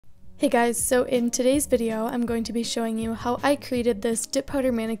Hey guys, so in today's video, I'm going to be showing you how I created this dip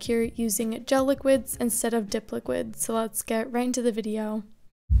powder manicure using gel liquids instead of dip liquids. So let's get right into the video.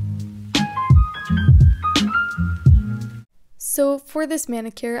 So for this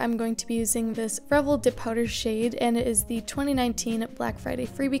manicure, I'm going to be using this referral dip powder shade, and it is the 2019 Black Friday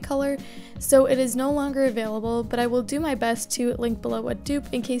freebie color. So it is no longer available, but I will do my best to link below a dupe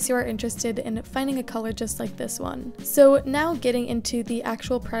in case you are interested in finding a color just like this one. So now getting into the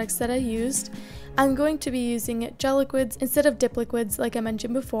actual products that I used, I'm going to be using gel liquids instead of dip liquids like I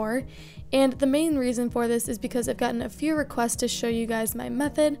mentioned before. And the main reason for this is because I've gotten a few requests to show you guys my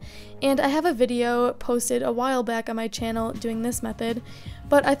method, and I have a video posted a while back on my channel doing this method,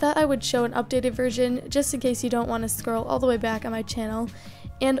 but I thought I would show an updated version just in case you don't want to scroll all the way back on my channel,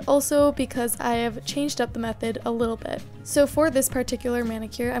 and also because I have changed up the method a little bit. So for this particular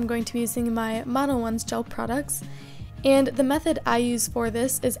manicure, I'm going to be using my Mono Ones gel products. And the method I use for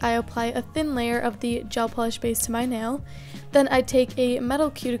this is I apply a thin layer of the gel polish base to my nail, then I take a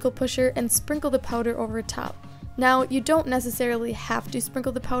metal cuticle pusher and sprinkle the powder over top. Now, you don't necessarily have to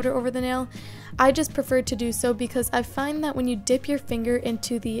sprinkle the powder over the nail. I just prefer to do so because I find that when you dip your finger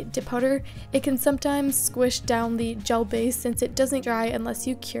into the dip powder, it can sometimes squish down the gel base since it doesn't dry unless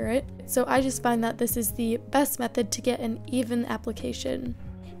you cure it. So I just find that this is the best method to get an even application.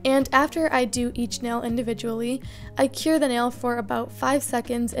 And after I do each nail individually, I cure the nail for about 5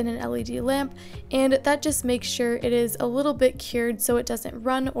 seconds in an LED lamp, and that just makes sure it is a little bit cured so it doesn't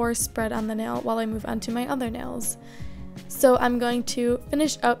run or spread on the nail while I move on to my other nails. So I'm going to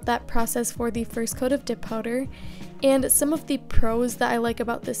finish up that process for the first coat of dip powder. And some of the pros that I like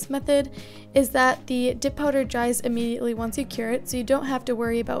about this method is that the dip powder dries immediately once you cure it, so you don't have to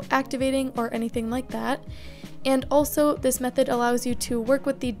worry about activating or anything like that. And also, this method allows you to work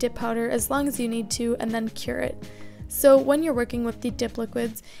with the dip powder as long as you need to and then cure it. So when you're working with the dip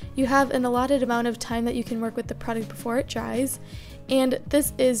liquids, you have an allotted amount of time that you can work with the product before it dries. And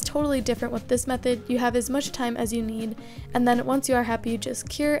this is totally different with this method. You have as much time as you need, and then once you are happy, you just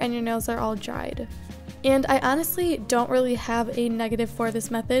cure and your nails are all dried. And I honestly don't really have a negative for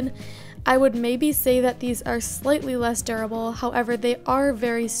this method. I would maybe say that these are slightly less durable, however they are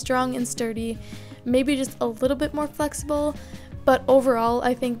very strong and sturdy, maybe just a little bit more flexible, but overall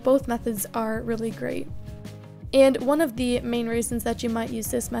I think both methods are really great. And one of the main reasons that you might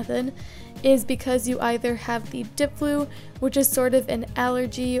use this method is because you either have the dip flu, which is sort of an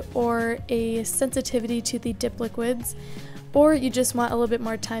allergy or a sensitivity to the dip liquids, or you just want a little bit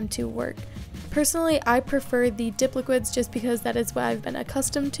more time to work. Personally, I prefer the dip liquids just because that is what I've been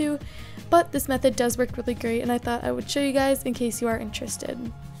accustomed to, but this method does work really great and I thought I would show you guys in case you are interested.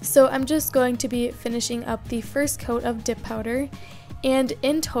 So I'm just going to be finishing up the first coat of dip powder, and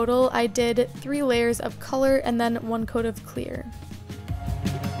in total I did 3 layers of color and then 1 coat of clear.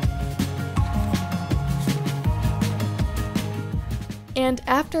 And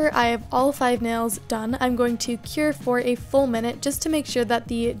after I have all 5 nails done, I'm going to cure for a full minute just to make sure that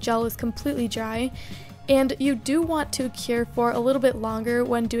the gel is completely dry. And you do want to cure for a little bit longer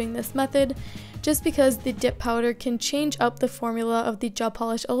when doing this method, just because the dip powder can change up the formula of the gel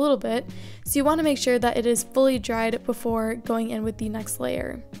polish a little bit, so you want to make sure that it is fully dried before going in with the next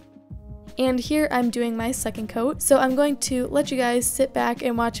layer. And here I'm doing my second coat, so I'm going to let you guys sit back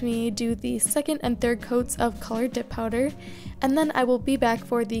and watch me do the second and third coats of colored dip powder, and then I will be back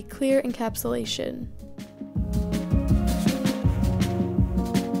for the clear encapsulation.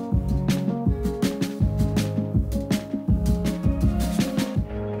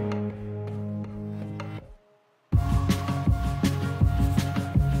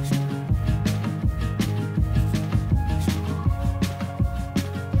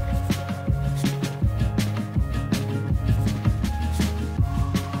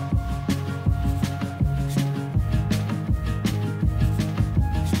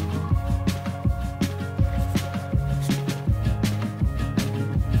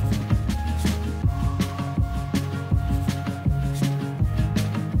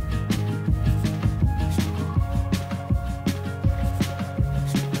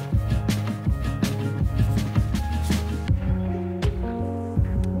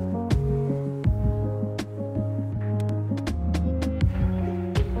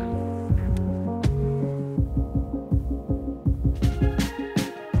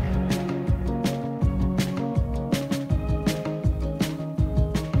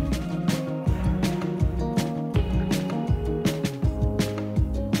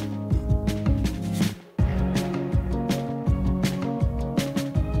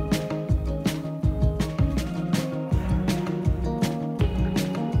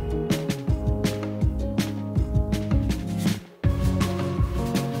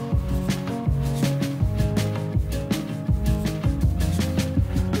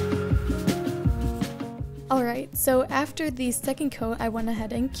 Alright, so after the second coat I went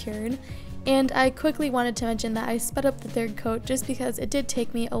ahead and cured, and I quickly wanted to mention that I sped up the third coat just because it did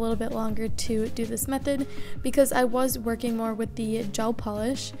take me a little bit longer to do this method because I was working more with the gel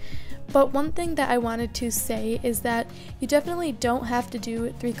polish. But one thing that I wanted to say is that you definitely don't have to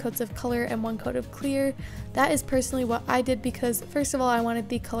do 3 coats of color and 1 coat of clear. That is personally what I did because first of all I wanted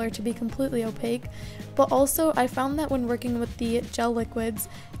the color to be completely opaque, but also I found that when working with the gel liquids,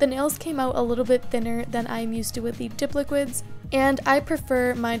 the nails came out a little bit thinner than I'm used to with the dip liquids, and I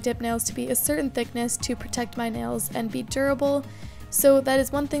prefer my dip nails to be a certain thickness to protect my nails and be durable. So that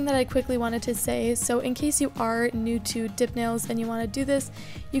is one thing that I quickly wanted to say. So in case you are new to dip nails and you want to do this,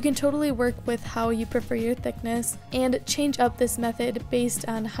 you can totally work with how you prefer your thickness and change up this method based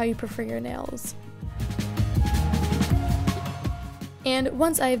on how you prefer your nails. And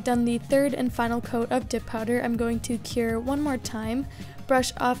once I have done the third and final coat of dip powder, I'm going to cure one more time,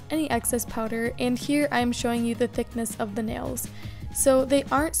 brush off any excess powder, and here I'm showing you the thickness of the nails. So they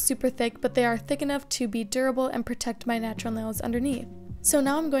aren't super thick, but they are thick enough to be durable and protect my natural nails underneath. So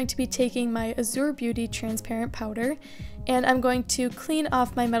now I'm going to be taking my Azure Beauty transparent powder, and I'm going to clean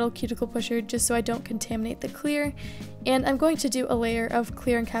off my metal cuticle pusher just so I don't contaminate the clear, and I'm going to do a layer of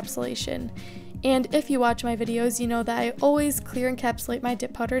clear encapsulation. And if you watch my videos, you know that I always clear encapsulate my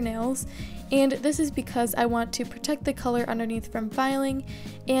dip powder nails, and this is because I want to protect the color underneath from filing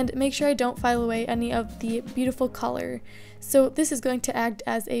and make sure I don't file away any of the beautiful color. So this is going to act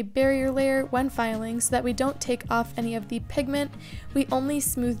as a barrier layer when filing so that we don't take off any of the pigment, we only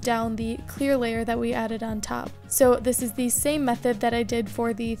smooth down the clear layer that we added on top. So this is the same method that I did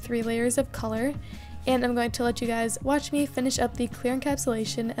for the 3 layers of color, and I'm going to let you guys watch me finish up the clear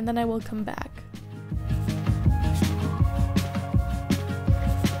encapsulation and then I will come back.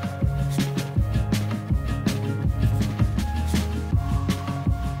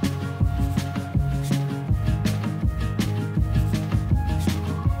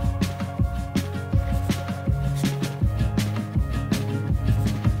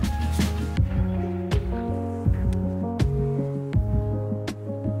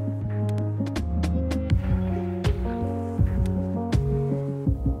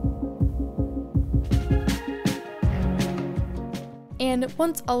 And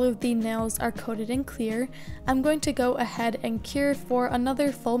once all of the nails are coated in clear, I'm going to go ahead and cure for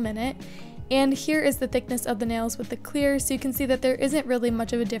another full minute. And here is the thickness of the nails with the clear, so you can see that there isn't really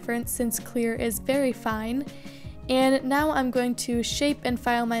much of a difference since clear is very fine. And now I'm going to shape and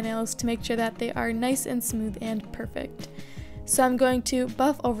file my nails to make sure that they are nice and smooth and perfect. So I'm going to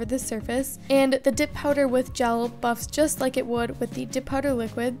buff over the surface, and the dip powder with gel buffs just like it would with the dip powder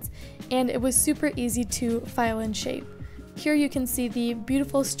liquids, and it was super easy to file and shape. Here you can see the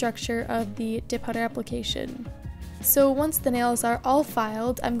beautiful structure of the dip powder application. So once the nails are all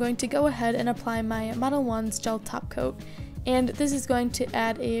filed, I'm going to go ahead and apply my Model 1's gel top coat, and this is going to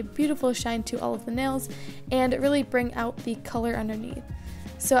add a beautiful shine to all of the nails and really bring out the color underneath.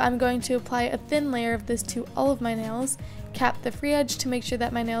 So I'm going to apply a thin layer of this to all of my nails, cap the free edge to make sure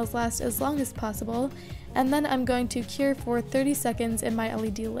that my nails last as long as possible, and then I'm going to cure for 30 seconds in my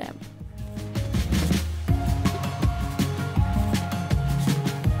LED lamp.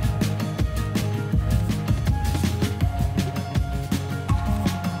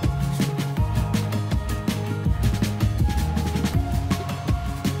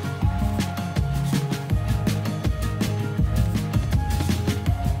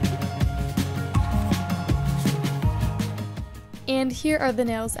 And here are the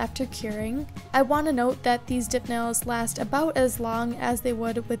nails after curing. I want to note that these dip nails last about as long as they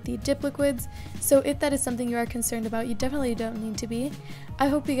would with the dip liquids, so if that is something you are concerned about, you definitely don't need to be. I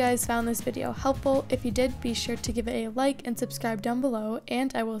hope you guys found this video helpful. If you did, be sure to give it a like and subscribe down below,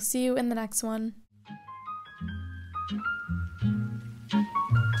 and I will see you in the next one.